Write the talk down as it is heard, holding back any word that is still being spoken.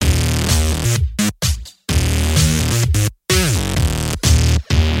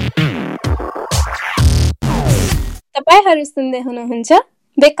तपाईहरु सुन्दै हुनुहुन्छ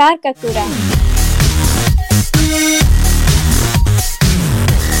बेकारका कुरा।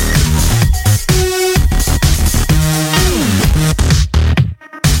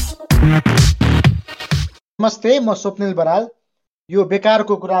 नमस्ते, म स्वप्निल बराल। यो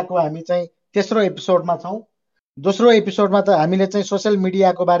बेकारको कुराको हामी चाहिँ तेस्रो एपिसोडमा छौँ। दोस्रो एपिसोडमा त हामीले चाहिँ सोशल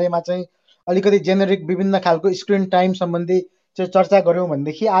मिडियाको बारेमा चाहिँ अलिकति जेनेरिक विभिन्न खालको स्क्रिन टाइम सम्बन्धी चाहिँ चर्चा गऱ्यौँ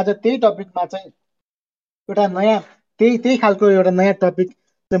भनेदेखि आज त्यही टपिकमा चाहिँ एउटा नयाँ त्यही खालको एउटा नयाँ टपिक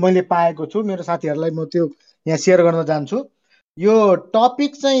चाहिँ मैले पाएको छु। मेरो साथीहरूलाई म त्यो यहाँ सेयर गर्न चाहन्छु। यो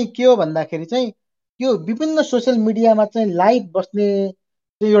टपिक चाहिँ के हो भन्दाखेरि चाहिँ यो विभिन्न सोसियल मिडियामा चाहिँ लाइभ बस्ने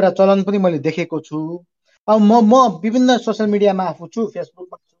चाहिँ एउटा चलन पनि मैले देखेको छु। अब म विभिन्न सोसियल मिडियामा आफू छु,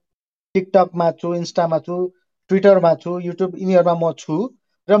 फेसबुकमा छु, टिकटकमा छु, इन्स्टामा छु, ट्विटरमा छु, युट्युब यिनीहरूमा म छु।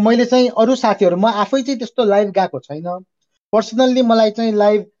 र मैले चाहिँ अरू साथीहरू, म आफै चाहिँ त्यस्तो लाइभ गएको छैन। पर्सनल्ली मलाई चाहिँ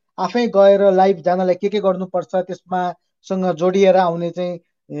लाइभ आफै गएर लाइभ जानलाई के गर्नुपर्छ त्यसमा सँग जोडिएर आउने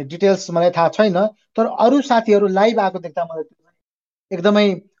चाहिँ डिटेल्स मलाई थाहा छैन। तर अरू साथीहरू लाइभ आएको देख्दा मलाई एकदमै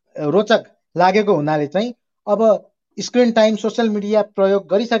रोचक लागेको हुनाले चाहिँ अब स्क्रिन टाइम सोसियल मिडिया प्रयोग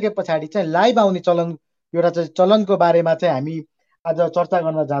गरिसके पछाडि चाहिँ लाइभ आउने चलन एउटा चाहिँ चलनको बारेमा चाहिँ हामी आज चर्चा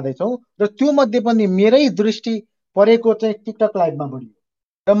गर्न जाँदैछौँ। र त्यो मध्ये पनि मेरै दृष्टि परेको चाहिँ टिकटक लाइभमा बढियो।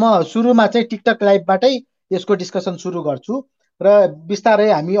 र म सुरुमा चाहिँ टिकटक लाइभबाटै यसको डिस्कसन सुरु गर्छु र बिस्तारै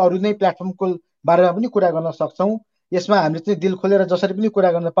हामी अरू नै प्लेटफर्मको बारेमा पनि कुरा गर्न सक्छौँ। यसमा हामीले चाहिँ दिल खोलेर जसरी पनि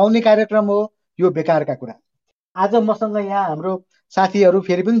कुरा गर्न पाउने कार्यक्रम हो यो बेकारका कुरा। आज मसँग यहाँ हाम्रो साथीहरू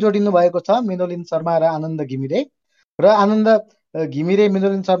फेरि पनि जोडिनु भएको छ, मिनोलिन शर्मा र आनन्द घिमिरे। र आनन्द घिमिरे,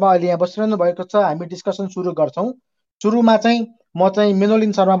 मिनोलिन शर्मा अहिले यहाँ बसिरहनु भएको छ। हामी डिस्कसन सुरु गर्छौँ। सुरुमा चाहिँ म चाहिँ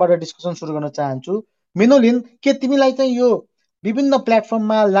मिनोलिन शर्माबाट डिस्कसन सुरु गर्न चाहन्छु। मिनोलिन, के तिमीलाई चाहिँ यो विभिन्न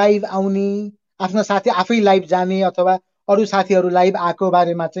प्लेटफर्ममा लाइभ आउने, आफ्ना साथी आफै लाइभ जाने अथवा अरू साथीहरू लाइभ आएको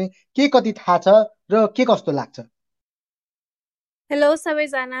बारेमा चाहिँ के कति थाहा छ र के कस्तो लाग्छ? हेलो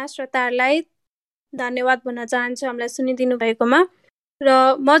सबैजना श्रोताहरूलाई धन्यवाद भन्न चाहन्छु हामीलाई सुनिदिनु भएकोमा।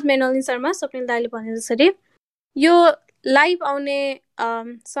 र म मेनोलिन शर्मा, स्वप्निल दाइले भने जसरी यो लाइभ आउने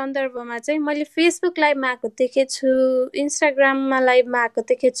सन्दर्भमा चाहिँ मैले फेसबुक लाइभमा आएको देखेको छु, इन्स्टाग्राममा लाइभमा आएको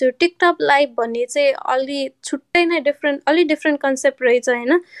देखेको छु। टिकटक लाइभ भन्ने चाहिँ अलि छुट्टै नै डिफ्रेन्ट कन्सेप्ट रहेछ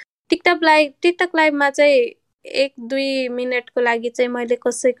होइन। टिकटक लाइभमा चाहिँ 1-2 मिनटको लागि चाहिँ मैले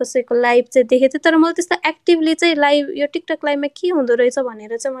कसैको लाइभ चाहिँ देखेको थिएँ। तर मैले त्यस्तो एक्टिभली चाहिँ लाइभ यो टिकटक लाइभमा के हुँदो रहेछ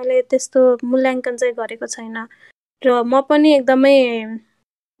भनेर चाहिँ मैले त्यस्तो मूल्याङ्कन चाहिँ गरेको छैन। र म पनि एकदमै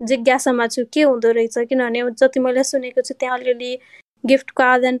जिज्ञासामा छु के हुँदो रहेछ, किनभने जति मैले सुनेको छु त्यहाँ अलिअलि गिफ्टको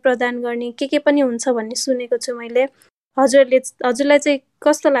आदान प्रदान गर्ने के पनि हुन्छ भन्ने सुनेको छु मैले। हजुरलाई चाहिँ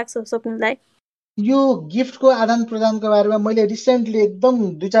कस्तो लाग्छ स्वप्नलाई? यो गिफ्टको आदान प्रदानको बारेमा मैले रिसेन्टली एकदम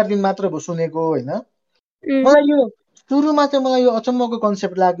 2-4 दिन मात्र सुनेको होइन। मलाई यो सुरुमा चाहिँ मलाई यो अचम्मको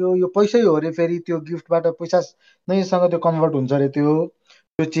कन्सेप्ट लाग्यो। यो पैसै हो अरे, फेरि त्यो गिफ्टबाट पैसा नैसँग त्यो कन्भर्ट हुन्छ अरे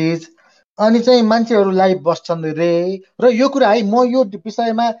त्यो चिज। अनि चाहिँ मान्छेहरू लाइभ बस्छन् रे। र यो कुरा है, म यो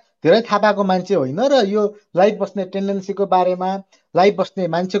विषयमा धेरै थाहा पाएको मान्छे होइन। र यो लाइभ बस्ने टेन्डेन्सीको बारेमा, लाइभ बस्ने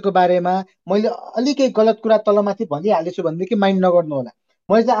मान्छेको बारेमा मैले अलिकति गलत कुरा तलमाथि भनिहालेछु भनेदेखि माइन्ड नगर्नु होला।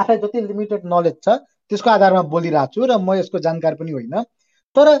 मैले चाहिँ आफूलाई जति लिमिटेड नलेज छ त्यसको आधारमा बोलिरहेको छु र म यसको जानकार पनि होइन।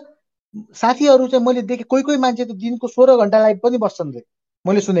 तर साथीहरू चाहिँ मैले देखेँ, कोही मान्छे त दिनको 16 घन्टा लाइभ पनि बस्छन् रे,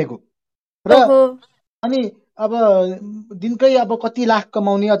 मैले सुनेको। र अनि अब दिनकै अब कति लाख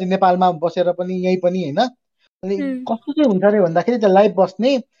कमाउने, अझ नेपालमा बसेर पनि यहीँ पनि होइन। अनि कस्तो चाहिँ हुन्छ अरे भन्दाखेरि त्यो लाइभ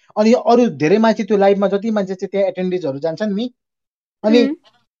बस्ने अनि अरू धेरै मान्छे त्यो लाइभमा जति मान्छे चाहिँ त्यहाँ एटेन्डेन्सहरू जान्छन् नि, अनि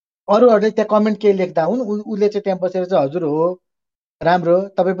अरूहरूले त्यहाँ कमेन्ट केही लेख्दा हुन्, उसले चाहिँ त्यहाँ बसेर चाहिँ हजुर हो, राम्रो,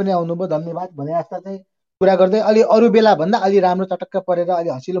 तपाईँ पनि आउनुभयो, धन्यवाद भने जस्ता चाहिँ कुरा गर्दै अलि अरू बेला भन्दा अलि राम्रो चटक्क परेर अलि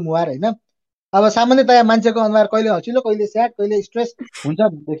हँसिलो मुहार होइन। अब सामान्यतया मान्छेको अनुहार कहिले हँसिलो, कहिले स्याड, कहिले स्ट्रेस हुन्छ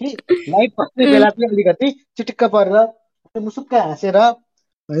भनेदेखि लाइभ बस्ने बेला चाहिँ अलिकति चिटिक्क परेर मुसुक्क हाँसेर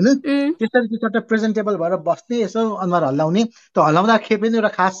होइन, त्यसरी चाहिँ चट्ट प्रेजेन्टेबल भएर बस्ने, यसो अनुहार हल्लाउने। त्यो हल्लाउँदाखेरि पनि एउटा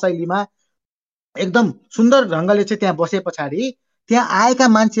खास शैलीमा एकदम सुन्दर ढङ्गले चाहिँ त्यहाँ बसे पछाडि त्यहाँ आएका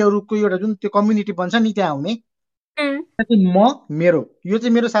मान्छेहरूको एउटा जुन त्यो कम्युनिटी बन्छ नि त्यहाँ आउने, यो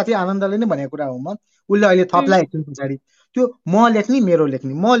चाहिँ मेरो साथी आनन्दले नै भनेको कुरा हो। उसले अहिले थप्ला एकछिन पछाडि त्यो म लेख्ने, मेरो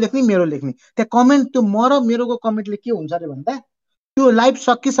लेख्ने, म लेख्ने, मेरो लेख्ने, त्यहाँ कमेन्ट, त्यो म र मेरोको कमेन्टले के हुन्छ अरे भन्दा त्यो लाइभ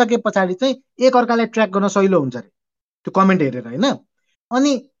सकिसके पछाडि चाहिँ एकअर्कालाई ट्र्याक गर्न सहिलो हुन्छ अरे त्यो कमेन्ट हेरेर होइन।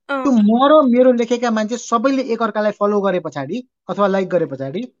 अनि त्यो म र मेरो लेखेका मान्छे सबैले एकअर्कालाई फलो गरे पछाडि अथवा लाइक गरे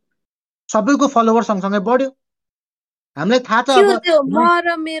पछाडि सबैको फलोवर सँगसँगै बढ्यो। हामीलाई थाहा छ अब म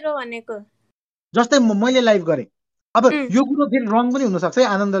र मेरो भनेको जस्तै मैले लाइभ गरेँ। अब यो कुरो फेरि रङ पनि हुनसक्छ है,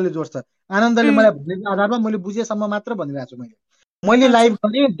 आनन्दले जोड्छ। आनन्दले मलाई भनेको आधारमा मैले बुझेसम्म मात्र भनिरहेको छु। मैले लाइभ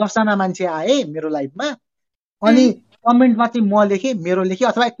गरेँ, 10 जना मान्छे आए मेरो लाइभमा, अनि कमेन्टमा चाहिँ म लेखेँ, मेरो लेखेँ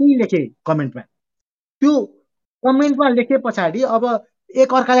अथवा केही लेखेँ कमेन्टमा, त्यो कमेन्टमा लेखे पछाडि अब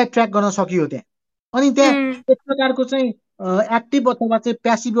एक अर्कालाई ट्र्याक गर्न सकियो त्यहाँ। अनि त्यहाँ एक प्रकारको चाहिँ एक्टिभ अथवा चाहिँ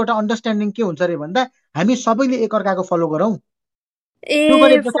प्यासिभ एउटा अन्डरस्ट्यान्डिङ के हुन्छ अरे भन्दा हामी सबैले एक अर्काको फलो गरौँ। त्यो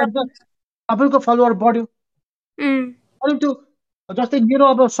गरे पछाडि त सबैको फलोवर बढ्यो। अनि त्यो जस्तै मेरो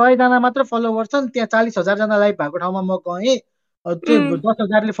अब 100जना मात्र फलोवर छन्, त्यहाँ 40,000जना लाइभ भएको ठाउँमा म गएँ, त्यो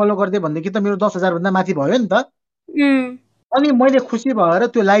 10,000ले फलो गरिदिए भनेदेखि त मेरो 10,000 भन्दा माथि भयो नि त। अनि मैले खुसी भएर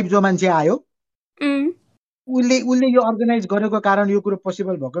त्यो लाइभ जो मान्छे आयो उसले यो अर्गनाइज गरेको कारण, यो कुरो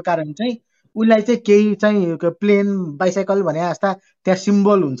पोसिबल भएको कारण चाहिँ उसलाई चाहिँ केही चाहिँ प्लेन बाइसाइकल भने जस्ता त्यहाँ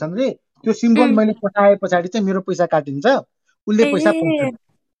सिम्बल हुन्छन् रे, त्यो सिम्बल मैले पठाए पछाडि चाहिँ मेरो पैसा काटिन्छ, उसले पैसा पाउँछ।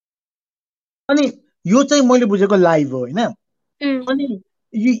 अनि यो चाहिँ मैले बुझेको लाइभ हो होइन। अनि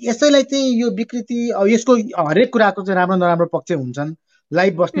यसैलाई चाहिँ यो विकृति, यसको हरेक कुराको चाहिँ राम्रो नराम्रो पक्ष हुन्छन्।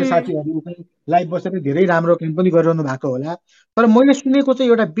 लाइभ बस्ने साथीहरू चाहिँ लाइभ बसेर धेरै राम्रो काम पनि गरिरहनु भएको होला। तर मैले सुनेको चाहिँ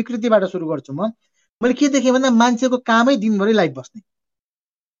एउटा विकृतिबाट सुरु गर्छु म। मैले के देखेँ भन्दा मान्छेको कामै दिनभरि लाइभ बस्ने।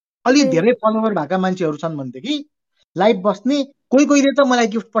 अलि धेरै फलोवर भएका मान्छेहरू छन् भनेदेखि लाइभ बस्ने, कोही कोहीले त मलाई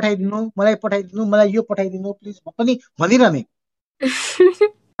गिफ्ट पठाइदिनु, मलाई यो पठाइदिनु प्लिज पनि भनिरहने।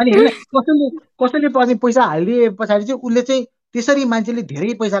 अनि होइन कसैले पनि पैसा हालिदिए पछाडि चाहिँ उसले चाहिँ त्यसरी मान्छेले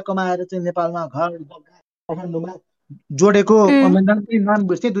धेरै पैसा कमाएर चाहिँ नेपालमा घर काठमाडौँमा जोडेको नाम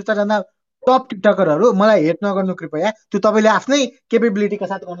बिर्सेँ, 2-4जना टप टिकटकरहरू, मलाई हेट नगर्नु कृपया, त्यो तपाईँले आफ्नै केपेबिलिटीका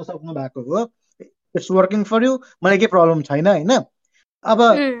साथ गर्न सक्नु भएको हो, इट्स वर्किङ फर यु, मलाई केही प्रब्लम छैन होइन। अब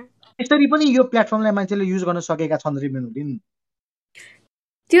यसरी पनि यो प्लेटफर्मलाई मान्छेले युज गर्न सकेका छन् रे मेनुदिन।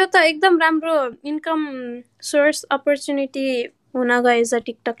 त्यो त एकदम राम्रो इन्कम सोर्स अपर्च्युनिटी हुन गएछ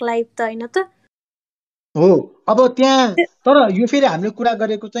टिकटक लाइभ त होइन त हो। अब त्यहाँ तर यो फेरि हामीले कुरा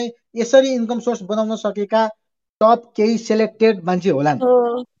गरेको चाहिँ यसरी इन्कम सोर्स बनाउन सकेका टप केही सेलेक्टेड मान्छे होलान्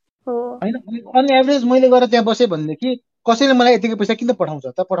होइन। अन एभरेज मैले गएर त्यहाँ बसेँ भनेदेखि कसैले मलाई यतिकै पैसा किन पठाउँछ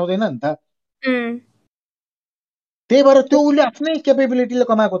त, पठाउँदैन नि त। त्यही भएर त्यो उसले आफ्नै केपेबिलिटीले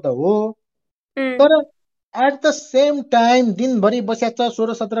कमाएको त हो। तर एट द सेम टाइम दिनभरि बस्या छ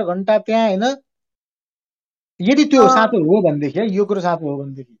 16-17 घन्टा त्यहाँ होइन। यदि त्यो साँचो हो भनेदेखि, यो कुरो साँचो हो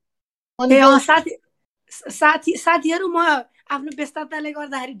भनेदेखि, अनि साथीहरू म आफ्नो व्यस्तताले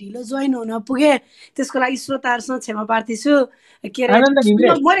गर्दाखेरि ढिलो जोइन हुन पुगे, त्यसको लागि श्रोताहरूसँग क्षमा प्रार्थी के अरे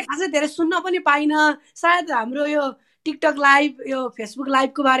मैले खासै धेरै सुन्न पनि पाइनँ। सायद हाम्रो यो टिकटक लाइभ यो फेसबुक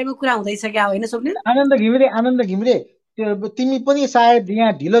लाइभको बारेमा कुरा हुँदैछ क्या होइन स्वप्निल? आनन्द घिमिरे तिमी पनि सायद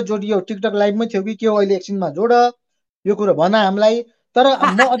यहाँ ढिलो जोडियो, टिकटक लाइभमै थियौ कि के हो, अहिले एकछिनमा जोड, यो कुरो भन हामीलाई। तर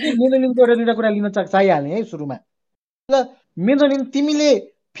म अझै मेनोलिनको एउटा दुईवटा कुरा लिन चाहिहालेँ है सुरुमा। ल मेनोलिन, तिमीले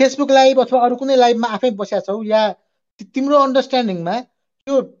फेसबुक लाइभ अथवा अरू कुनै लाइभमा आफै बसेका छौ, या तिम्रो अन्डरस्ट्यान्डिङमा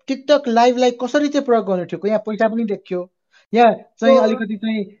त्यो टिकटक लाइभलाई कसरी चाहिँ प्रयोग गर्नु ठिक हो? यहाँ पैसा पनि देखियो, यहाँ चाहिँ अलिकति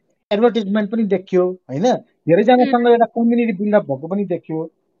चाहिँ एडभर्टिजमेन्ट पनि देखियो होइन, धेरैजनासँग एउटा कम्युनिटी बिल्डअप भएको पनि देखियो।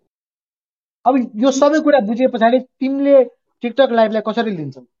 अब यो सबै कुरा बुझे पछाडि तिमीले टिकटक लाइभलाई कसरी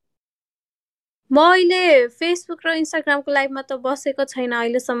लिन्छौ? म अहिले फेसबुक र इन्स्टाग्रामको लाइभमा त बसेको छैन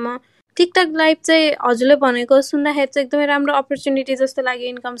अहिलेसम्म। टिकटक लाइभ चाहिँ हजुरले भनेको सुन्दाखेरि चाहिँ एकदमै राम्रो अपर्च्युनिटी जस्तो लाग्यो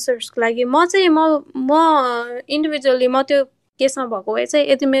इन्कम सोर्सको लागि। म चाहिँ म इन्डिभिजुअली म त्यो केसमा भएको भए चाहिँ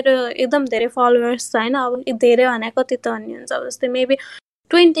यदि मेरो एकदम धेरै फलोवर्स छ होइन, अब धेरै भने कति त भन्ने हुन्छ, अब जस्तै maybe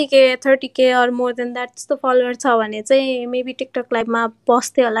 20K 30K or more than that त्यस्तो फलोवर छ भने चाहिँ मेबी टिकटक लाइभमा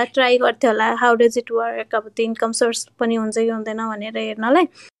बस्थ्यो होला, ट्राई गर्थ्यो होला हाउ डज इट वर्क, अब त्यो इन्कम सोर्स पनि हुन्छ कि हुँदैन भनेर हेर्नलाई।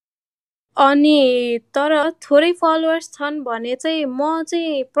 अनि तर थोरै फलोवर्स छन् भने चाहिँ म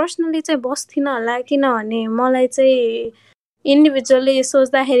चाहिँ पर्सनली चाहिँ बस्थिनँ होला, किनभने मलाई चाहिँ इन्डिभिजुअली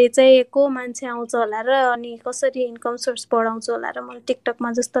सोच्दाखेरि चाहिँ को मान्छे आउँछ होला र अनि कसरी इन्कम सोर्स बढाउँछ होला र मलाई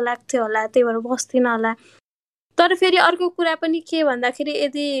टिकटकमा जस्तो लाग्थ्यो होला, त्यही भएर बस्थिनँ होला। तर फेरि अर्को कुरा पनि के भन्दाखेरि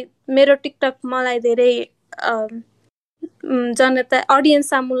यदि मेरो टिकटक मलाई धेरै जनता अडियन्स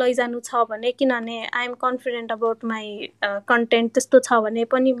सामु लैजानु छ भने, किनभने I am confident about my content त्यस्तो छ भने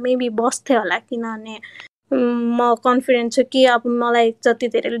पनि मेबी बस्थ्यो होला, किनभने म कन्फिडेन्ट छु कि अब मलाई जति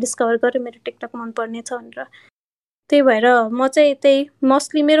धेरैले डिस्कभर गर्यो मेरो टिकटक मनपर्ने छ भनेर। त्यही भएर म चाहिँ त्यही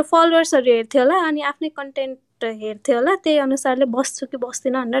मोस्टली मेरो फलोवर्सहरू हेर्थ्यो होला अनि आफ्नै कन्टेन्ट हेर्थ्यो होला, त्यही अनुसारले बस्छु कि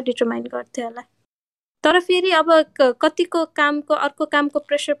बस्दिनँ भनेर डिटरमाइन गर्थ्यो होला। तर फेरि अब कतिको कामको अर्को कामको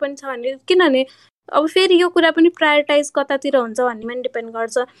प्रेसर पनि छ भने, किनभने अब फेरि यो कुरा पनि प्रायोरिटाइज कतातिर हुन्छ भन्नेमा पनि डिपेन्ड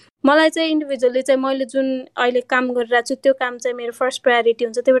गर्छ। मलाई चाहिँ इन्डिभिजुअली चाहिँ मैले जुन अहिले काम गरिरहेको छु त्यो काम चाहिँ मेरो फर्स्ट प्रायोरिटी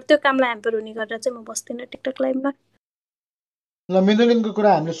हुन्छ, त्यही भएर त्यो कामलाई ह्याम्पर हुने गरेर चाहिँ म बस्दिनँ टिकटक लाइभमा। ल मेनोलिनको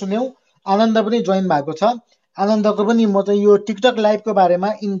कुरा हामीले सुन्यौँ, आनन्द पनि जोइन भएको छ। आनन्दको पनि म चाहिँ यो टिकटक लाइभको बारेमा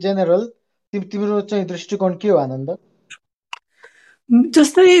इन जेनरल तिम्रो चाहिँ दृष्टिकोण के हो आनन्द?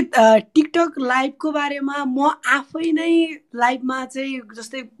 जस्तै टिकटक लाइभको बारेमा म आफै नै लाइभमा चाहिँ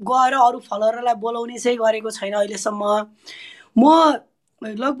जस्तै गएर अरू फलोवरलाई बोलाउने चाहिँ गरेको छैन अहिलेसम्म। म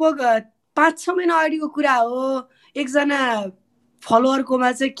लगभग 5-6 महिना अगाडिको कुरा हो। एकजना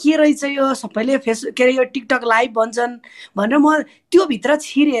फलोवरकोमा चाहिँ के रहेछ यो सबैले के अरे यो टिकटक लाइभ भन्छन् भनेर म त्यो भित्र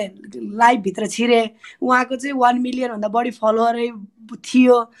छिरेँ, लाइभभित्र छिरेँ। उहाँको चाहिँ 1 मिलियनभन्दा बढी फलोवरै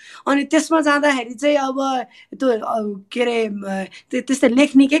थियो। अनि त्यसमा जाँदाखेरि चाहिँ अब त्यो के अरे त्यस्तै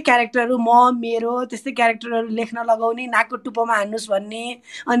लेख्ने के क्यारेक्टरहरू मेरो त्यस्तै क्यारेक्टरहरू लेख्न लगाउने, नाकको टुप्पोमा हान्नुहोस् भन्ने।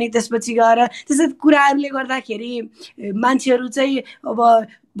 अनि त्यसपछि गएर त्यस्तै कुराहरूले गर्दाखेरि मान्छेहरू चाहिँ अब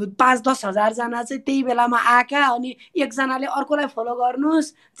 5-10 हजारजना चाहिँ त्यही बेलामा आएका। अनि एकजनाले अर्कोलाई फलो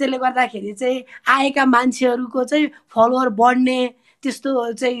गर्नुहोस्, त्यसले गर्दाखेरि चाहिँ आएका मान्छेहरूको चाहिँ फलोवर बढ्ने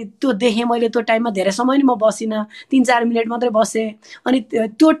त्यस्तो चाहिँ त्यो देखेँ मैले। त्यो टाइममा धेरै समय नि म बसिनँ, 3-4 मिनट मात्रै बसेँ। अनि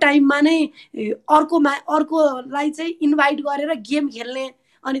त्यो टाइममा नै अर्कोलाई चाहिँ इन्भाइट गरेर गेम खेल्ने।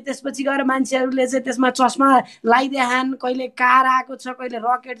 अनि त्यसपछि गएर मान्छेहरूले चाहिँ त्यसमा चस्मा लगाइदिएछन्, कहिले कार आएको छ, कहिले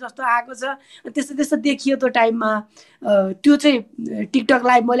रकेट जस्तो आएको छ, त्यस्तो त्यस्तो देखियो त्यो टाइममा। त्यो चाहिँ टिकटक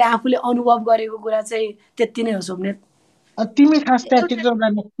लाइभ मैले आफूले अनुभव गरेको कुरा चाहिँ त्यति नै हो स्वप्नेल। तिमी खास त्यहाँ टिकटक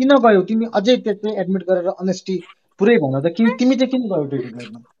लाइभमा किन गयौ? तिमी अझै त्यो एडमिट गरेर अनेस्टी पुरै भन त, तिमी चाहिँ किन गयौ टिकटक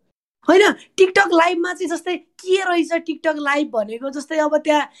लाइभमा? होइन, टिकटक लाइभमा चाहिँ जस्तै के रहेछ टिकटक लाइभ भनेको, जस्तै अब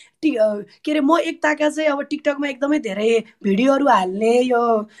त्यहाँ के अरे म एकताका चाहिँ अब टिकटकमा एकदमै धेरै भिडियोहरू हाल्ने, यो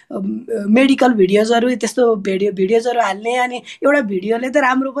मेडिकल भिडियोजहरू त्यस्तो भिडियोजहरू हाल्ने। अनि एउटा भिडियोले त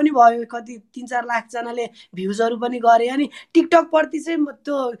राम्रो पनि भयो, कति 3-4 लाखजनाले भ्युजहरू पनि गरे। अनि टिकटकप्रति चाहिँ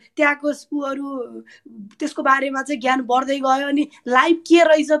त्यो त्यहाँको स्पुहरू त्यसको बारेमा चाहिँ ज्ञान बढ्दै गयो। अनि लाइभ के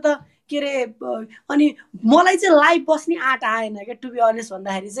रहेछ त के अरे, अनि मलाई चाहिँ लाइभ बस्ने आँट आएन क्या, टु बी अनेस्ट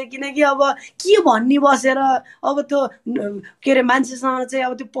भन्दाखेरि चाहिँ। किनकि अब के भन्ने बसेर, अब त्यो के अरे मान्छेसँग चाहिँ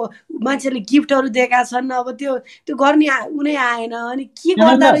अब त्यो मान्छेले गिफ्टहरू दिएका छन्, अब त्यो गर्ने उनी आएन। अनि के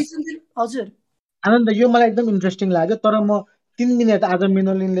गर्दा रहेछ? हजुर आनन्द, यो मलाई एकदम इन्ट्रेस्टिङ लाग्यो। तर म 3 मिनट आज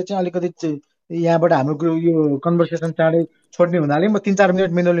मिनोलिनले चाहिँ अलिकति यहाँबाट हाम्रो यो कन्भर्सेसन चाँडै छोड्ने हुनाले म 3-4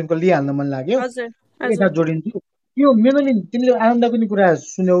 मिनट मिनोलिनको लिइहाल्न मन लाग्यो, यता जोडिन्छु। यो मिनोलिन, तिमीले आनन्दको नि कुरा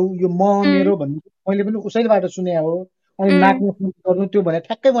सुन्यौ, यो मेरो भन्ने मैले पनि उसैबाट सुने हो। अनि नाच्नु गर्नु त्यो भने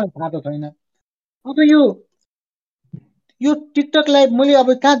ठ्याक्कै मलाई थाहा त छैन। अब यो टिकटक लाइभ मैले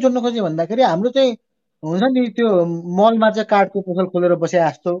अब कहाँ जोड्न खोजेँ भन्दाखेरि, हाम्रो चाहिँ हुन्छ नि त्यो मलमा चाहिँ काठको पसल खोलेर बसे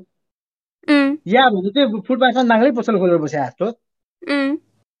जस्तो, या भने चाहिँ फुटपाथमा नाङ्गै पसल खोलेर बसे जस्तो।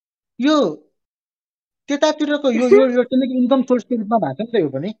 यो त्यतातिरको यो इन्कम सोर्सको रूपमा भएको नि त यो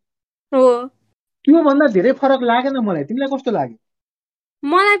पनि। त्योभन्दा धेरै फरक लागेन मलाई। तिमीलाई कस्तो लाग्यो?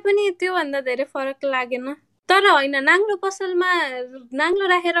 मलाई पनि त्योभन्दा धेरै फरक लागेन। तर होइन, नाङ्लो पसलमा नाङ्लो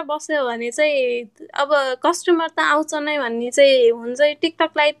राखेर बस्यो भने चाहिँ अब कस्टमर त आउँछ नै भन्ने चाहिँ हुन्छ।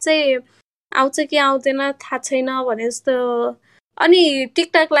 टिकटक लाइभ चाहिँ आउँछ कि आउँदैन थाहा छैन भने जस्तो। अनि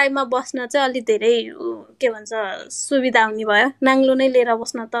टिकटक लाइभमा बस्न चाहिँ अलिक धेरै के भन्छ सुविधा हुने भयो। नाङ्लो नै लिएर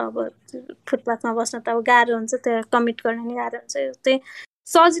बस्न त अब फुटपाथमा बस्न त अब गाह्रो हुन्छ, त्यो कमिट गर्न नि गाह्रो हुन्छ। त्यही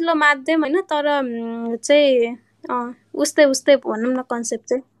सजिलो माध्यम होइन, तर चाहिँ उस्तै भनौँ न,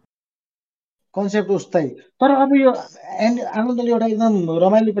 कन्सेप्ट उस्तै। तर अब यो आनन्दले एउटा एकदम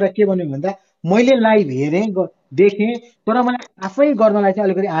रमाइलो कुरा के भन्यो भन्दा, मैले लाइभ हेरेँ देखेँ, तर मलाई आफै गर्नलाई चाहिँ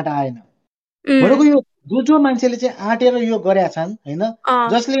अलिकति आँट आएन। भनेको यो जो मान्छेले चाहिँ आँटेर यो गरेका छन् होइन,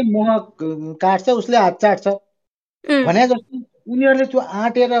 जसले मह काट्छ उसले हात चाट्छ भने जस्तो, उनीहरूले त्यो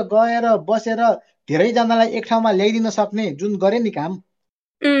आँटेर गएर बसेर धेरैजनालाई एक ठाउँमा ल्याइदिन सक्ने जुन गरे नि काम,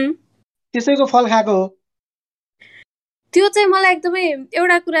 त्यसैको फल खाएको हो। त्यो चाहिँ मलाई एकदमै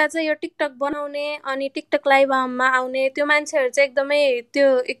एउटा कुरा चाहिँ यो टिकटक बनाउने अनि टिकटक लाइभमा आउने त्यो मान्छेहरू चाहिँ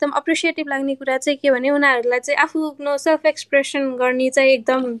एकदम अप्रिसिएटिभ लाग्ने कुरा चाहिँ के भने, उनीहरूलाई चाहिँ आफ्नो सेल्फ एक्सप्रेसन गर्ने चाहिँ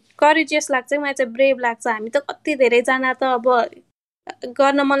एकदम करेजियस लाग्छ। मलाई चाहिँ ब्रेभ लाग्छ। हामी त कति धेरैजना त अब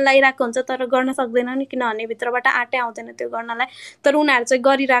गर्न मन लागिरहेको हुन्छ तर गर्न सक्दैन नि, किनभने भित्रबाट आँटै आउँदैन त्यो गर्नलाई। तर उनीहरू चाहिँ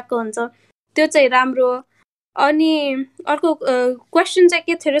गरिरहेको हुन्छ, त्यो चाहिँ राम्रो। अनि अर्को क्वेसन चाहिँ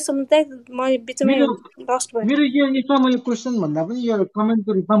के थियो सोध्दै, म बिचमै लस्ट भएँ। मेरो यो यसमा मैले क्वेसन भन्दा पनि यो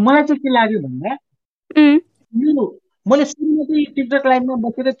कमेन्टको रूपमा मलाई चाहिँ के लाग्यो भन्दा, मैले सुरुमा चाहिँ टिकटक लाइभमा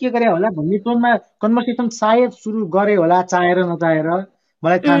बसेर के गरे होला भन्ने टोनमा कन्भर्सेसन सायद सुरु गरे होला, चाहेर नचाहेर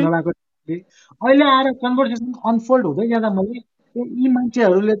मलाई थाहा नलागेको। अहिले आएर कन्भर्सेसन अनफोल्ड हुँदै जाँदा मैले यी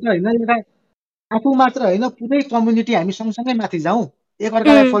मान्छेहरूले त होइन, एउटा आफू मात्र होइन पुरै कम्युनिटी हामी सँगसँगै माथि जाउँ,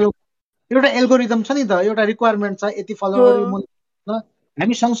 एकअर्कालाई फलो, एउटा एल्गोरिदम छ नि त, एउटा रिक्वायरमेन्ट छ, यति फलोवर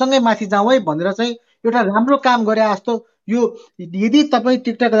हामी सँगसँगै माथि जाउँ है भनेर चाहिँ एउटा राम्रो काम गरे जस्तो। यो यदि तपाईँ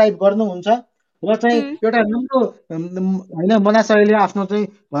टिकटक लाइभ गर्नुहुन्छ र चाहिँ एउटा राम्रो होइन मनासले आफ्नो चाहिँ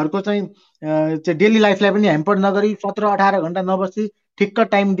घरको चाहिँ डेली लाइफलाई पनि ह्याम्पर नगरी 17-18 घन्टा नबसी ठिक्क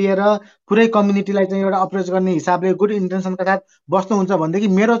टाइम दिएर पुरै कम्युनिटीलाई चाहिँ एउटा अप्रोच गर्ने हिसाबले गुड इन्टेन्सनका साथ बस्नुहुन्छ भनेदेखि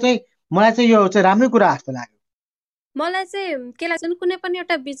मलाई चाहिँ यो चाहिँ राम्रै कुरा जस्तो लाग्यो। मलाई चाहिँ के लाग्छ भने कुनै पनि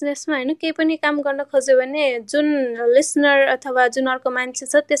एउटा बिजनेसमा होइन केही पनि काम गर्न खोज्यो भने जुन लिसनर अथवा जुन अर्को मान्छे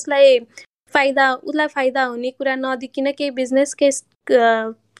छ त्यसलाई उसलाई फाइदा हुने कुरा नदेखिन केही बिजनेस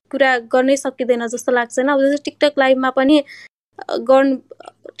कुरा गर्नै सकिँदैन जस्तो लाग्छ होइन। अब जस्तो टिकटक लाइभमा पनि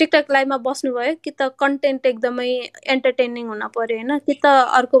टिकटक लाइभमा बस्नुभयो कि त कन्टेन्ट एकदमै एन्टरटेनिङ हुन पर्यो होइन, कि त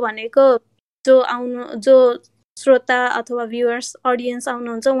अर्को भनेको जो श्रोता अथवा भ्युवर्स अडियन्स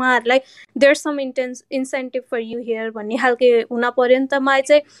आउनुहुन्छ उहाँहरूलाई there some incentive for you here भन्ने खालके हुन पर्यो नि त। मलाई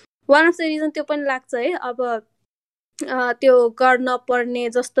चाहिँ वान अफ द रिजन त्यो पनि लाग्छ है, अब त्यो गर्न पर्ने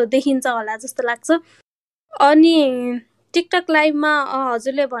जस्तो देखिन्छ होला जस्तो लाग्छ। अनि टिकटक लाइभमा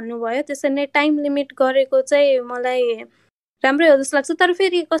हजुरले भन्नुभयो त्यसरी नै टाइम लिमिट गरेको चाहिँ मलाई राम्रै हो जस्तो लाग्छ, तर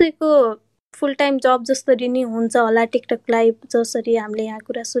फेरि कसैको फुल टाइम जब जसरी नै हुन्छ होला टिकटक लाइभ जसरी हामीले यहाँ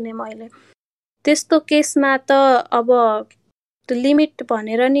कुरा सुन्यौँ अहिले, त्यस्तो केसमा त अब लिमिट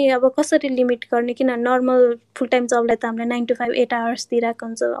भनेर नि अब कसरी लिमिट गर्ने, किन नर्मल फुल टाइम जबलाई त हामीले 9 to 5 8 hours दिइरहेको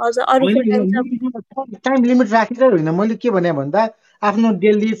हुन्छ। अझ अरू फुल टाइम जब टाइम लिमिट राखेकै होइन, मैले के भने भन्दा आफ्नो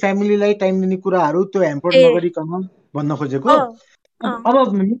डेली फ्यामिलीलाई टाइम दिने कुराहरू त्यो ह्याम्पर नगरिकन भन्न खोजेको। अब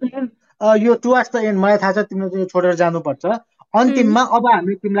यो टुवर्ड्स द एन्ड मलाई थाहा छ तिमीले छोडेर जानुपर्छ, अन्तिममा अब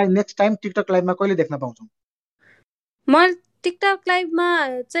हामी तिमीलाई नेक्स्ट टाइम टिकटक लाइभमा कहिले देख्न पाउँछौँ? म टिकटक लाइभमा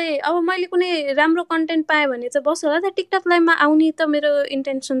चाहिँ अब मैले कुनै राम्रो कन्टेन्ट पाएँ भने चाहिँ बस्छु होला। त टिकटक लाइभमा आउने त मेरो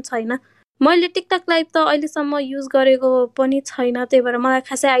इन्टेन्सन छैन। मैले टिकटक लाइभ त अहिलेसम्म युज गरेको पनि छैन, त्यही भएर मलाई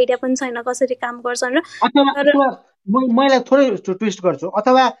खासै आइडिया पनि छैन कसरी काम गर्छ भनेर। मैले थोरै ट्विस्ट गर्छु,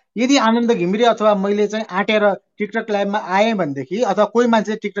 अथवा यदि आनन्द घिमिरे अथवा मैले चाहिँ आँटेर टिकटक लाइभमा आएँ भनेदेखि अथवा कोही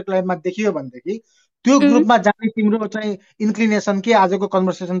मान्छे टिकटक लाइभमा देखियो भनेदेखि त्यो ग्रुपमा जाने तिम्रो चाहिँ इन्क्लिनेसन के आजको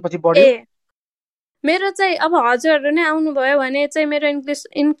कन्भर्सेसन पछि बढ्यो? मेरो चाहिँ अब हजुरहरू नै आउनुभयो भने चाहिँ मेरो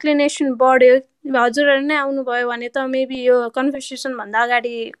इन्क्लिनेसन बढ्यो। हजुरहरू नै आउनुभयो भने त मेबी यो कन्भर्सेसनभन्दा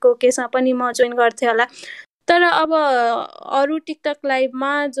अगाडिको केसमा पनि म जोइन गर्थेँ होला। तर अब अरू टिकटक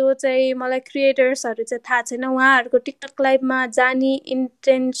लाइभमा जो चाहिँ मलाई क्रिएटर्सहरू चाहिँ थाहा छैन, उहाँहरूको टिकटक लाइभमा जाने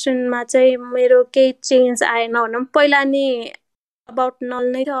इन्टेन्सनमा चाहिँ मेरो केही चेन्ज आएन भनौँ। पहिला नि अबाउट नल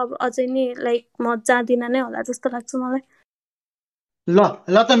नै थियो, अब अझै नि लाइक म जाँदिनँ नै होला जस्तो लाग्छ मलाई।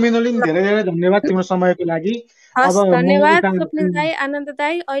 ल त मिनोलिन, धेरै धेरै धन्यवाद तिम्रो समयको लागि। हस्, धन्यवाद स्वप्निल दाई, आनन्द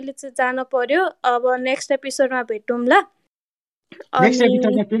दाई। अहिले चाहिँ जान पर्यो, अब नेक्स्ट एपिसोडमा भेटौँला। नेक्स्ट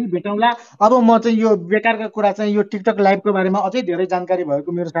एपिसोडमा फेरि भेटौँला। अब म चाहिँ यो बेकारका कुरा चाहिँ यो टिकटक लाइभको बारेमा अझै धेरै जानकारी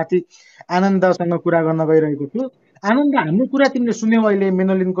भएको मेरो साथी आनन्दसँग कुरा गर्न गइरहेको छु। आनन्द, हाम्रो कुरा तिमीले सुन्यौ अहिले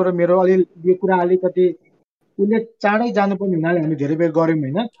मिनोलिनको र मेरो, यो कुरा अलिकति उसले चाँडै जानुपर्ने हुनाले हामी धेरै बेर गऱ्यौँ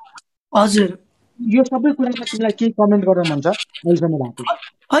होइन? हजुर, यो सबै कुरामा तिमीलाई के कमेन्ट गर्न मन छ अहिलेसम्म भएको?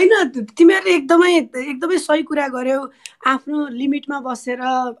 होइन, तिमीहरूले एकदमै सही कुरा गर्यौ। आफ्नो लिमिटमा बसेर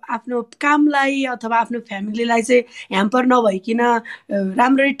आफ्नो कामलाई अथवा आफ्नो फ्यामिलीलाई चाहिँ ह्याम्पर नभइकन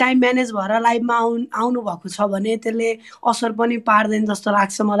राम्ररी टाइम म्यानेज भएर लाइभमा आउनु भएको छ भने त्यसले असर पनि पार्दैन जस्तो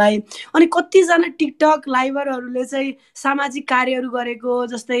लाग्छ मलाई। अनि कतिजना टिकटक लाइभरहरूले चाहिँ सामाजिक कार्यहरू गरेको,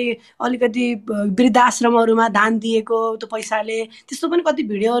 जस्तै अलिकति वृद्धाश्रमहरूमा दान दिएको त्यो पैसाले, त्यस्तो पनि कति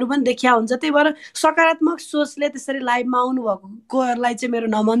भिडियोहरू पनि देखिया हुन्छ। त्यही भएर सकारात्मक सोचले त्यसरी लाइभमा आउनुभएकोहरूलाई चाहिँ मेरो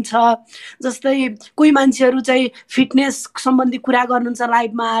नमन छ। जस्तै कोही मान्छेहरू चाहिँ फिटनेस सम्बन्धी कुरा गर्नुहुन्छ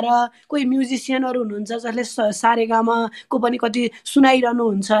लाइभमा आएर, कोही म्युजिसियनहरू हुनुहुन्छ जसले सारेगामाको पनि कति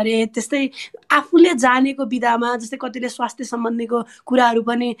सुनाइरहनुहुन्छ अरे, त्यस्तै आफूले जानेको विधामा जस्तै कतिले स्वास्थ्य सम्बन्धीको कुराहरू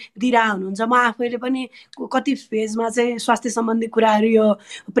पनि दिइरह हुनुहुन्छ। म आफैले पनि कति फेजमा चाहिँ स्वास्थ्य सम्बन्धी कुराहरू, यो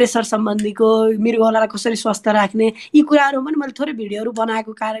प्रेसर सम्बन्धीको, मृगौलालाई कसरी स्वस्थ राख्ने, यी कुराहरू पनि मैले थोरै भिडियोहरू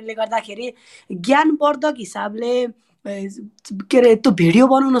बनाएको कारणले गर्दाखेरि ज्ञानवर्धक हिसाबले के अरे त्यो भिडियो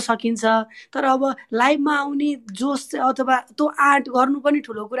बनाउन सकिन्छ। तर अब लाइभमा आउने जोस अथवा त्यो आर्ट गर्नु पनि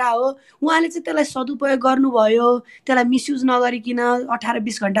ठुलो कुरा हो। उहाँले चाहिँ त्यसलाई सदुपयोग गर्नुभयो, त्यसलाई मिसयुज नगरिकन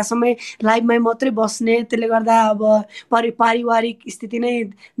 18-20 घन्टासम्म लाइभमै मात्रै बस्ने, त्यसले गर्दा अब पारिवारिक स्थिति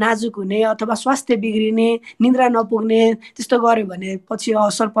नै नाजुक हुने अथवा स्वास्थ्य बिग्रिने, निद्रा नपुग्ने, त्यस्तो गर्यो भने पछि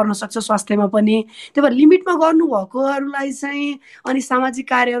असर पर्न सक्छ स्वास्थ्यमा पनि। त्यही भएर लिमिटमा गर्नुभएकोहरूलाई चाहिँ, अनि सामाजिक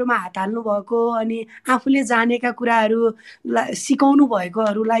कार्यहरूमा हात हाल्नु भएको, अनि आफूले जानेका कुराहरू सिकाउनु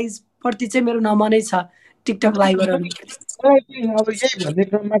भएकोहरूलाई प्रति चाहिँ मेरो नमनै छ टिकटक लाइभरहरू। अब यही भन्ने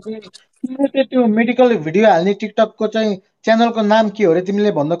क्रममा चाहिँ तिम्रो चाहिँ त्यो मेडिकल भिडियो हाल्ने टिकटकको चाहिँ च्यानलको नाम के हो रे?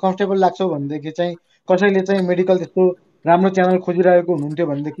 तिमीले भन्न कम्फर्टेबल लाग्छौ भनेदेखि चाहिँ, कसैले चाहिँ मेडिकल त्यस्तो राम्रो च्यानल खोजिरहेको हुनुहुन्थ्यो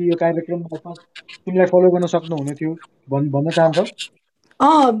भनेदेखि यो कार्यक्रममा तिमीलाई फलो गर्न सक्नुहुने थियो भन्न चाहन्छौ?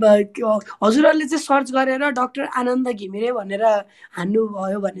 हजुरहरूले चाहिँ सर्च गरेर डाक्टर आनन्द घिमिरे भनेर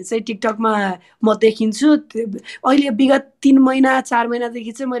हान्नुभयो भने चाहिँ टिकटकमा म देखिन्छु। अहिले विगत 3 महिना 4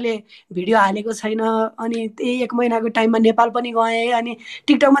 महिनादेखि चाहिँ मैले भिडियो हालेको छैन। अनि त्यही 1 महिनाको टाइममा नेपाल पनि गएँ, अनि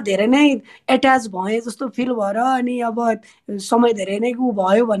टिकटकमा धेरै नै एट्याच भएँ जस्तो फिल भएर, अनि अब समय धेरै नै उ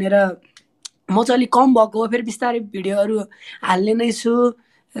भयो भनेर म चाहिँ अलिक कम भएको हो, फेरि बिस्तारै भिडियोहरू हाल्ने नै छु।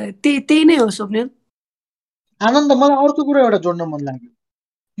 त्यही नै हो स्वप्निल। आनन्द, मलाई अर्को कुरा एउटा जोड्न मन लाग्यो।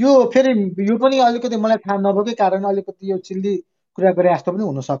 यो फेरि यो पनि अलिकति मलाई थाहा नभएकै कारण अलिकति यो चिल्ली कुरा गरे जस्तो पनि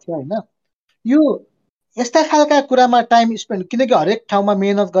हुनसक्छ होइन। यो यस्ता खालका कुरामा टाइम स्पेन्ड, किनकि हरेक ठाउँमा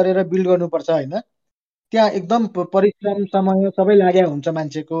मेहनत गरेर बिल्ड गर्नुपर्छ होइन। त्यहाँ एकदम परिश्रम समय सबै लागेको हुन्छ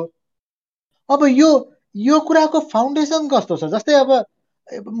मान्छेको। अब यो कुराको फाउन्डेसन कस्तो छ? जस्तै अब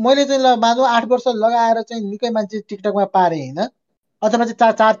मैले चाहिँ ल मानौँ 8 वर्ष लगाएर चाहिँ निकै मान्छे टिकटकमा पारेँ होइन, अथवा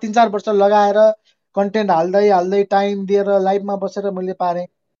चाहिँ 3-4 वर्ष लगाएर कन्टेन्ट हाल्दै हाल्दै टाइम दिएर लाइभमा बसेर मैले पारेँ।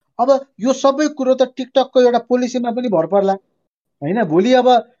 अब यो सबै कुरो त टिकटकको एउटा पोलिसीमा पनि भर पर्ला होइन। भोलि अब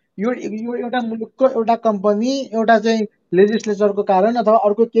यो एउटा मुलुकको एउटा कम्पनी एउटा चाहिँ लेजिस्लेचरको कारण अथवा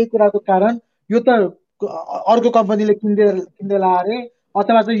अर्को केही कुराको कारण यो त अर्को कम्पनीले किन्दै अरे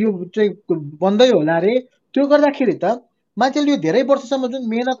अथवा चाहिँ यो चाहिँ बन्दै होला अरे। त्यो गर्दाखेरि त मान्छेले यो धेरै वर्षसम्म जुन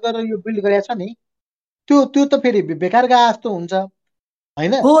मेहनत गरेर यो बिल्ड गरेको छ नि, त्यो त फेरि बेकार गए जस्तो हुन्छ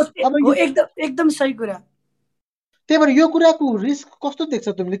होइन। अब हो, एकदम सही कुरा। त्यही भएर यो कुराको रिस्क कस्तो देख्छ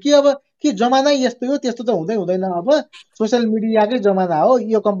तिमीले? कि अब के जमानै यस्तो हो? त्यस्तो त हुँदैन। अब सोसियल मिडियाकै जमाना हो,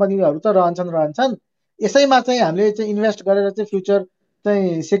 यो कम्पनीहरू त रहन्छन्। यसैमा चाहिँ हामीले चाहिँ इन्भेस्ट गरेर चाहिँ फ्युचर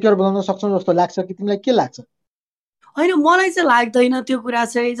चाहिँ सेक्योर बनाउन सक्छौँ जस्तो लाग्छ कि तिमीलाई के लाग्छ? होइन, मलाई चाहिँ लाग्दैन त्यो कुरा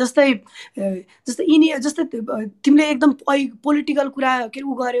चाहिँ। जस्तै जस्तै तिमीले एकदम पोलिटिकल कुरा के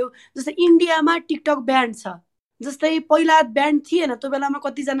उ गर्यो। जस्तै इन्डियामा टिकटक ब्यान्ड छ। जस्तै पहिला ब्यान्ड थिएन, त्यो बेलामा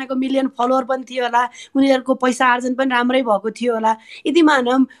कतिजनाको मिलियन फलोवर पनि थियो होला, उनीहरूको पैसा आर्जन पनि राम्रै भएको थियो होला। यदि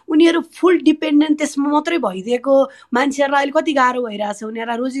मानौँ उनीहरू फुल डिपेन्डेन्ट त्यसमा मात्रै भइदिएको मान्छेहरूलाई अहिले कति गाह्रो भइरहेछ।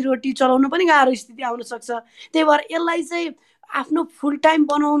 उनीहरूलाई रोजीरोटी चलाउनु पनि गाह्रो स्थिति आउन सक्छ। त्यही भएर यसलाई चाहिँ आफ्नो फुल टाइम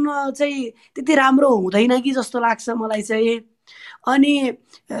बनाउन चाहिँ त्यति राम्रो हुँदैन कि जस्तो लाग्छ मलाई चाहिँ। अनि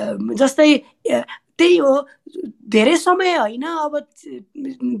जस्तै त्यही हो, धेरै समय होइन, अब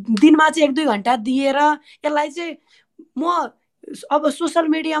दिनमा चाहिँ 1-2 घन्टा दिएर यसलाई चाहिँ म अब सोसियल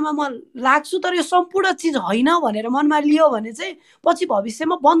मिडियामा म लाग्छु। तर यो सम्पूर्ण चिज होइन भनेर मनमा लियो भने चाहिँ पछि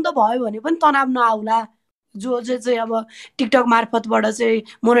भविष्यमा बन्द भयो भने पनि तनाव नआउला। जो चाहिँ अब टिकटक मार्फतबाट चाहिँ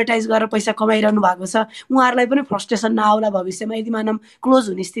मोनेटाइज गरेर पैसा कमाइरहनु भएको छ, उहाँहरूलाई पनि फ्रस्ट्रेसन नआउला भविष्यमा, यदि मानौँ क्लोज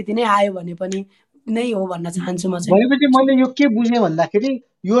हुने स्थिति नै आयो भने पनि नै हो भन्न चाहन्छु म चाहिँ। भनेपछि मैले यो के बुझेँ भन्दाखेरि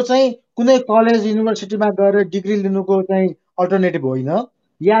यो चाहिँ कुनै कलेज युनिभर्सिटीमा गएर डिग्री लिनुको चाहिँ अल्टरनेटिभ होइन,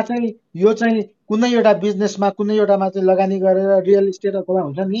 या चाहिँ यो चाहिँ कुनै एउटा बिजनेसमा कुनै एउटामा चाहिँ लगानी गरेर रियल इस्टेट अथवा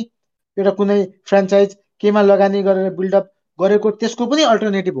हुन्छ नि एउटा कुनै फ्रेन्चाइज केमा लगानी गरेर बिल्डअप गरेको त्यसको पनि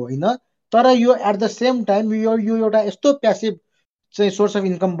अल्टरनेटिभ होइन। तर यो एट द सेम टाइम यो एउटा यस्तो प्यासिभ चाहिँ सोर्स अफ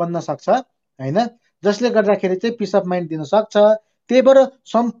इन्कम बन्न सक्छ होइन, जसले गर्दाखेरि चाहिँ पिस अफ माइन्ड दिन सक्छ। त्यही भएर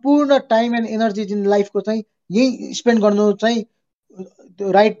सम्पूर्ण टाइम एन्ड एनर्जी जुन लाइफको चाहिँ यही स्पेन्ड गर्नु चाहिँ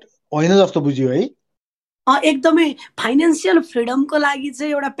राइट होइन जस्तो बुझ्यो है। एकदमै फाइनेन्सियल फ्रिडमको लागि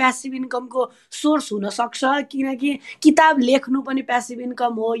चाहिँ एउटा प्यासिभ इन्कमको सोर्स हुनसक्छ। किनकि किताब लेख्नु पनि प्यासिभ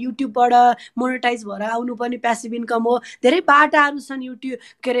इन्कम हो, युट्युबबाट मोनेटाइज भएर आउनु पनि प्यासिभ इन्कम हो। धेरै बाटाहरू छन् युट्युब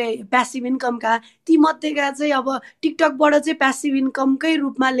के अरे प्यासिभ इन्कमका। तीमध्येका चाहिँ अब टिकटकबाट चाहिँ प्यासिभ इन्कमकै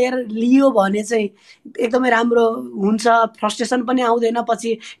रूपमा लियो भने चाहिँ एकदमै राम्रो हुन्छ। फ्रस्ट्रेसन पनि आउँदैन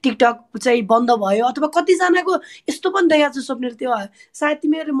पछि टिकटक चाहिँ बन्द भयो। अथवा कतिजनाको यस्तो पनि देखाएको छु स्वप्निल, त्यो सायद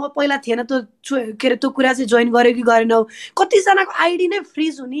तिमीहरू म पहिला थिएन त्यो के अरे त्यो कुरा चाहिँ जोइन गर्यो कि गरेनौ। कतिजनाको आइडी नै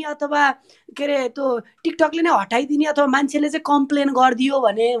फ्रिज हुने अथवा के अरे त्यो टिकटकले नै हटाइदिने अथवा मान्छेले चाहिँ कम्प्लेन गरिदियो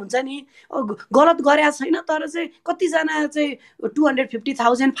भने हुन्छ नि, गलत गरेको छैन तर चाहिँ कतिजना चाहिँ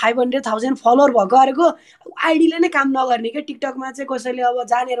 250,000 500,000 फलोवर भएको गरेको आइडीले नै काम नगर्ने क्या। टिकटकमा चाहिँ कसैले अब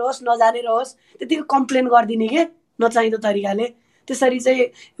जानेर होस् नजानेर होस् त्यतिकै कम्प्लेन गरिदिने के नचाहिँदो तरिकाले। त्यसरी चाहिँ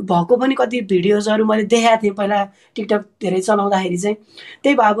भएको पनि कति भिडियोजहरू मैले देखाएको थिएँ पहिला टिकटक धेरै चलाउँदाखेरि चाहिँ।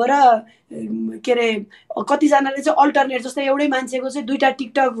 त्यही भएर के अरे कतिजनाले चाहिँ अल्टरनेट जस्तै एउटै मान्छेको चाहिँ 2टा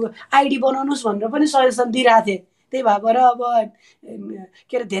टिकटक आइडी बनाउनुहोस् भनेर पनि सजेसन दिइरहेको थिएँ। त्यही भएर अब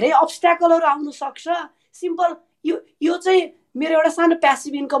के अरे धेरै अब्स्ट्याकलहरू आउनु सक्छ। सिम्पल यो चाहिँ मेरो एउटा सानो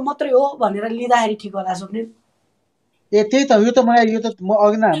प्यासिभ इन्कम मात्रै हो भनेर लिँदाखेरि ठिक होला स्वप्निल। त्यही त, यो त मलाई यो त म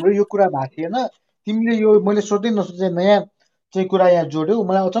अघि नै हाम्रो यो कुरा भएको थिएन। तिमीले यो मैले सोध्दै नसोचे नयाँ चाहिँ कुरा यहाँ जोड्यौ,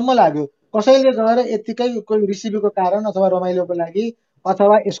 मलाई अचम्म लाग्यो। कसैले गएर यत्तिकै कोही रिसिभीको कारण अथवा रमाइलोको लागि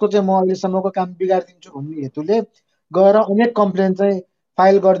अथवा यसको चाहिँ म अहिलेसम्मको काम बिगारिदिन्छु भन्ने हेतुले गएर अनेक कम्प्लेन चाहिँ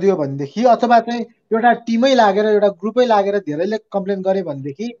फाइल गरिदियो भनेदेखि अथवा चाहिँ एउटा टिमै लागेर एउटा ग्रुपै लागेर धेरैले कम्प्लेन गरे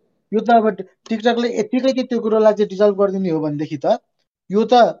भनेदेखि यो त अब टिकटकले यत्तिकै त्यो कुरोलाई चाहिँ डिजल्भ गरिदिने हो भनेदेखि त यो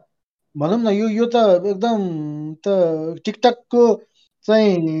त भनौँ न यो त एकदम त टिकटकको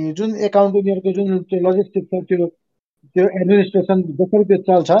चाहिँ जुन एकाउन्ट उनीहरूको जुन लजिस्टिक छ त्यो एडमिनिस्ट्रेसन जसरी त्यो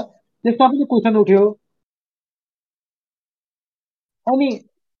चल्छ त्यसमा पनि क्वेसन उठ्यो। अनि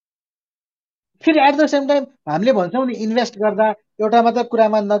फेरि एट द सेम टाइम हामीले भन्छौँ नि इन्भेस्ट गर्दा एउटा मात्र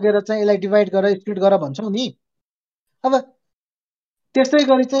कुरामा नगएर चाहिँ यसलाई डिभाइड गरेर स्प्लिट गरेर भन्छौँ नि। अब त्यस्तै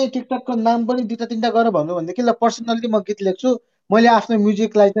गरी चाहिँ टिकटकको नाम पनि 2-3टा गरेर भन्नु भनेदेखि ल पर्सनल्ली म गीत लेख्छु, मैले आफ्नो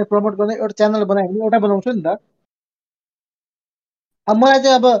म्युजिकलाई चाहिँ प्रमोट गर्न एउटा च्यानल बनाएँ भने एउटा बनाउँछु नि त। अब मलाई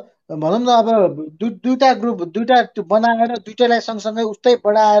चाहिँ अब भनौँ न अब दुईटा ग्रुप दुईटा बनाएर दुईटालाई सँगसँगै उस्तै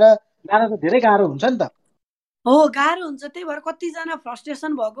बढाएर जान त धेरै गाह्रो हुन्छ नि त। हो गाह्रो हुन्छ। त्यही भएर कतिजना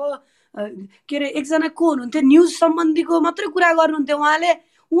फ्रस्ट्रेसन भएको के अरे एकजना को हुनुहुन्थ्यो न्युज सम्बन्धीको मात्रै कुरा गर्नुहुन्थ्यो।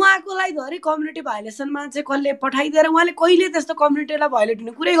 उहाँको लागि धरि कम्युनिटी भाइलेसनमा चाहिँ कसले पठाइदिएर उहाँले कहिले त्यस्तो कम्युनिटीलाई भाइलेट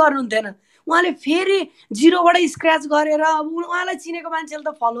हुने कुरै गर्नुहुन्थेन। उहाँले फेरि जिरोबाटै स्क्रच गरेर अब उहाँलाई चिनेको मान्छेले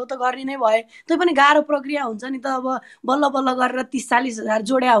त फलो त गर्ने नै भए। त्यो पनि गाह्रो प्रक्रिया हुन्छ नि त। अब बल्ल बल्ल गरेर 30-40 हजार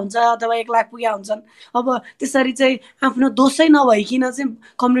जोड्या हुन्छ अथवा 1 लाख पुग्या हुन्छन्। अब त्यसरी चाहिँ आफ्नो दोषै नभइकन चाहिँ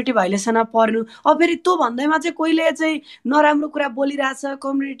कम्युनिटी भाइलेसनमा पर्नु। अब फेरि त्यो भन्दैमा चाहिँ कोहीले चाहिँ नराम्रो कुरा बोलिरहेछ,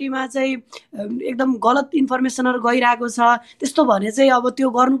 कम्युनिटीमा चाहिँ एकदम गलत इन्फर्मेसनहरू गइरहेको छ, त्यस्तो भने चाहिँ अब त्यो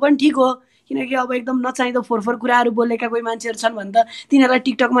गर्नु पनि ठिक हो। किनकि अब एकदम नचाहिँदो फोहोर कुराहरू बोलेका कोही मान्छेहरू छन् भने त तिनीहरूलाई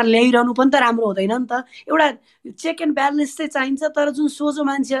टिकटकमा ल्याइरहनु पनि त राम्रो हुँदैन नि त। एउटा चेक एन्ड ब्यालेन्स चाहिँ चाहिन्छ। तर जुन सोझो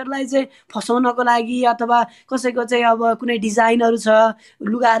मान्छेहरूलाई चाहिँ फसाउनको लागि अथवा कसैको चाहिँ अब कुनै डिजाइनहरू छ,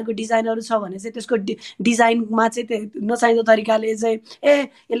 लुगाहरूको डिजाइनहरू छ भने चाहिँ त्यसको डिजाइनमा चाहिँ नचाहिँदो तरिकाले चाहिँ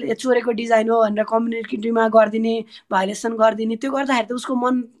यसले चोरेको डिजाइन हो भनेर कम्युनिटीमा गरिदिने, भाइलेसन गरिदिने, त्यो गर्दाखेरि त उसको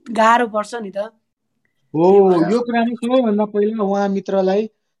मन गाह्रो पर्छ नि त। हो यो कुरा नै सबैभन्दा पहिला उहाँ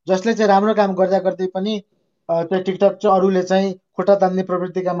मित्रलाई जसले चाहिँ राम्रो काम गर्दा गर्दै पनि त्यो टिकटक चाहिँ अरूले चाहिँ खुट्टा तान्ने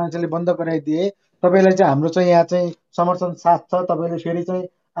प्रवृत्तिका मान्छेले बन्द गराइदिए। तपाईँलाई चाहिँ हाम्रो चाहिँ यहाँ चाहिँ समर्थन साथ छ। तपाईँले फेरि चाहिँ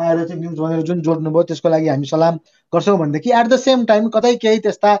आएर चाहिँ न्युज भनेर जुन जोड्नुभयो त्यसको लागि हामी सलाम गर्छौँ। भनेदेखि एट द सेम टाइम कतै केही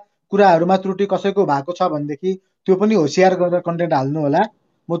त्यस्ता कुराहरूमा त्रुटि कसैको भएको छ भनेदेखि त्यो पनि होसियार गरेर कन्टेन्ट हाल्नु होला।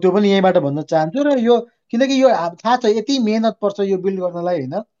 म त्यो पनि यहीँबाट भन्न चाहन्छु। र यो किनकि यो थाहा छ यति मेहनत पर्छ यो बिल्ड गर्नलाई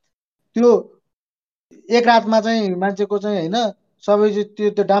होइन। त्यो एक रातमा चाहिँ मान्छेको चाहिँ होइन सबै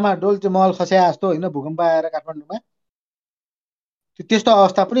त्यो डामाडोल त्यो महल खस्या जस्तो होइन भूकम्प आएर काठमाडौँमा त्यस्तो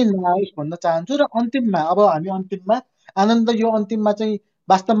अवस्था पनि नआओस् भन्न चाहन्छु। र अन्तिममा अब हामी अन्तिममा आनन्द यो अन्तिममा चाहिँ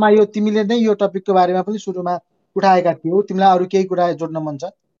वास्तवमा यो तिमीले नै यो टपिकको बारेमा पनि सुरुमा उठाएका थियौ, तिमीलाई अरू केही कुरा जोड्न मन छ?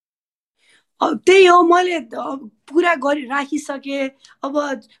 त्यही हो, मैले पुरा गरि राखिसकेँ। अब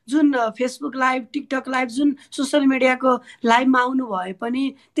जुन फेसबुक लाइभ, टिकटक लाइभ, जुन सोसियल मिडियाको लाइभमा आउनु भए पनि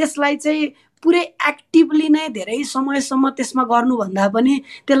त्यसलाई चाहिँ पुरै एक्टिभली नै धेरै समयसम्म त्यसमा गर्नुभन्दा पनि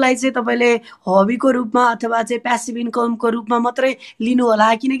त्यसलाई चाहिँ तपाईँले हबीको रूपमा अथवा चाहिँ प्यासिभ इन्कमको रूपमा मात्रै लिनु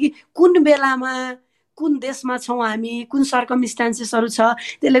होला। किनकि कुन बेलामा कुन देशमा छौँ हामी, कुन सर्कमस्टान्सेसहरू छ,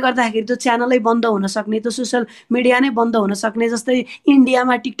 त्यसले गर्दाखेरि त्यो च्यानलै बन्द हुन सक्ने, त्यो सोसियल मिडिया नै बन्द हुन सक्ने। जस्तै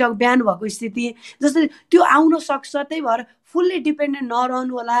इन्डियामा टिकटक ब्यान भएको स्थिति जस्तै त्यो आउन सक्छ। त्यही भएर फुल्ली डिपेन्डेन्ट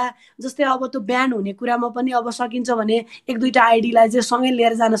नरहनु होला। जस्तै अब त्यो ब्यान हुने कुरामा पनि अब सकिन्छ भने 1-2टा आइडीलाई चाहिँ सँगै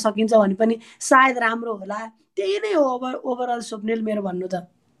लिएर जान सकिन्छ भने पनि सायद राम्रो होला। त्यही नै हो ओभरअल स्वप्निल मेरो भन्नु त।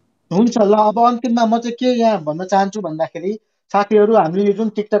 हुन्छ ल, अब अन्तिममा म चाहिँ के यहाँ भन्न चाहन्छु भन्दाखेरि साथीहरू, हामीले यो जुन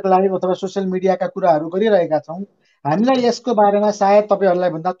टिकटक लाइभ अथवा सोसियल मिडियाका कुराहरू गरिरहेका छौँ, हामीलाई यसको बारेमा सायद तपाईँहरूलाई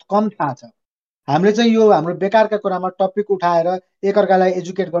भन्दा कम थाहा छ। हामीले चाहिँ यो हाम्रो बेकारका कुरामा टपिक उठाएर एकअर्कालाई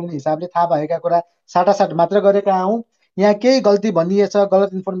एजुकेट गर्ने हिसाबले थाहा भएका कुरा साटासाट मात्र गरेका हौँ। यहाँ केही गल्ती भनिएछ, गलत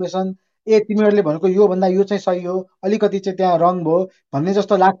इन्फर्मेसन, तिमीहरूले भनेको योभन्दा यो चाहिँ सही हो, अलिकति चाहिँ त्यहाँ रङ भयो भन्ने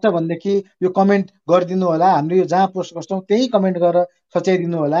जस्तो लाग्छ भनेदेखि यो कमेन्ट गरिदिनु होला। हामीले यो जहाँ पोस्ट गर्छौँ त्यही कमेन्ट गरेर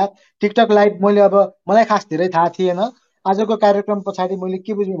सच्याइदिनु होला। टिकटक लाइभ मैले अब मलाई खास धेरै थाहा थिएन। आजको कार्यक्रम पछाडि मैले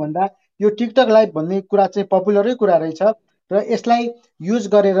के बुझेँ भन्दा यो टिकटक लाइभ भन्ने कुरा चाहिँ पपुलरै कुरा रहेछ र यसलाई युज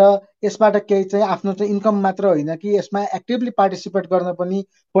गरेर यसबाट केही चाहिँ आफ्नो चाहिँ इन्कम मात्र होइन कि यसमा एक्टिभली पार्टिसिपेट गर्न पनि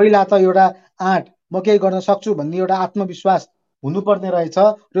पहिला त एउटा आँट, म केही गर्न सक्छु भन्ने एउटा आत्मविश्वास हुनुपर्ने रहेछ।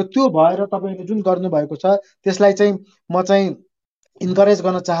 र त्यो भएर तपाईँले जुन गर्नुभएको छ त्यसलाई चाहिँ म चाहिँ इन्करेज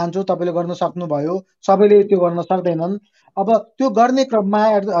गर्न चाहन्छु। तपाईँले गर्न सक्नुभयो, सबैले त्यो गर्न सक्दैनन्। अब त्यो गर्ने क्रममा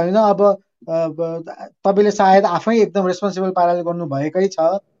होइन, अब तपाईँले सायद आफै एकदम रेस्पोन्सिबल पाराले गर्नुभएकै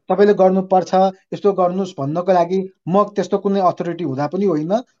छ, तपाईँले गर्नुपर्छ यस्तो गर्नुहोस् भन्नको लागि म त्यस्तो कुनै अथोरिटी हुँदा पनि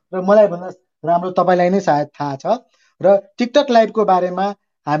होइन। र मलाई भन्दा राम्रो तपाईँलाई नै सायद थाहा छ। र टिकटक लाइभको बारेमा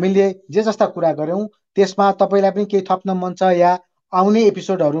हामीले जे जस्ता कुरा गऱ्यौँ त्यसमा तपाईँलाई पनि केही थप्न मन छ या आउने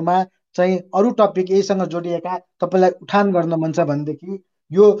एपिसोडहरूमा चाहिँ अरू टपिक यहीसँग जोडिएका तपाईँलाई उठान गर्न मन छ भनेदेखि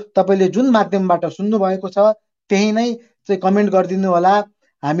यो तपाईँले जुन माध्यमबाट सुन्नुभएको छ त्यही नै चाहिँ कमेन्ट गरिदिनु होला।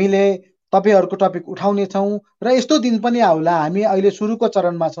 हामीले तपाईँहरूको टपिक उठाउनेछौँ र यस्तो दिन पनि आउला, हामी अहिले सुरुको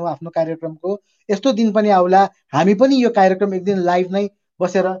चरणमा छौँ आफ्नो कार्यक्रमको, यस्तो दिन पनि आउला हामी पनि यो कार्यक्रम एक दिन लाइभ नै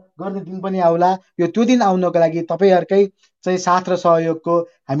बसेर गर्ने दिन पनि आउला। त्यो दिन आउनको लागि तपाईँहरूकै चाहिँ साथ र सहयोगको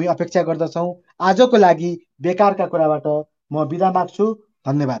हामी अपेक्षा गर्दछौँ। आजको लागि बेकारका कुराबाट म बिदा माग्छु।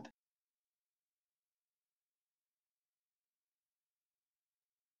 धन्यवाद।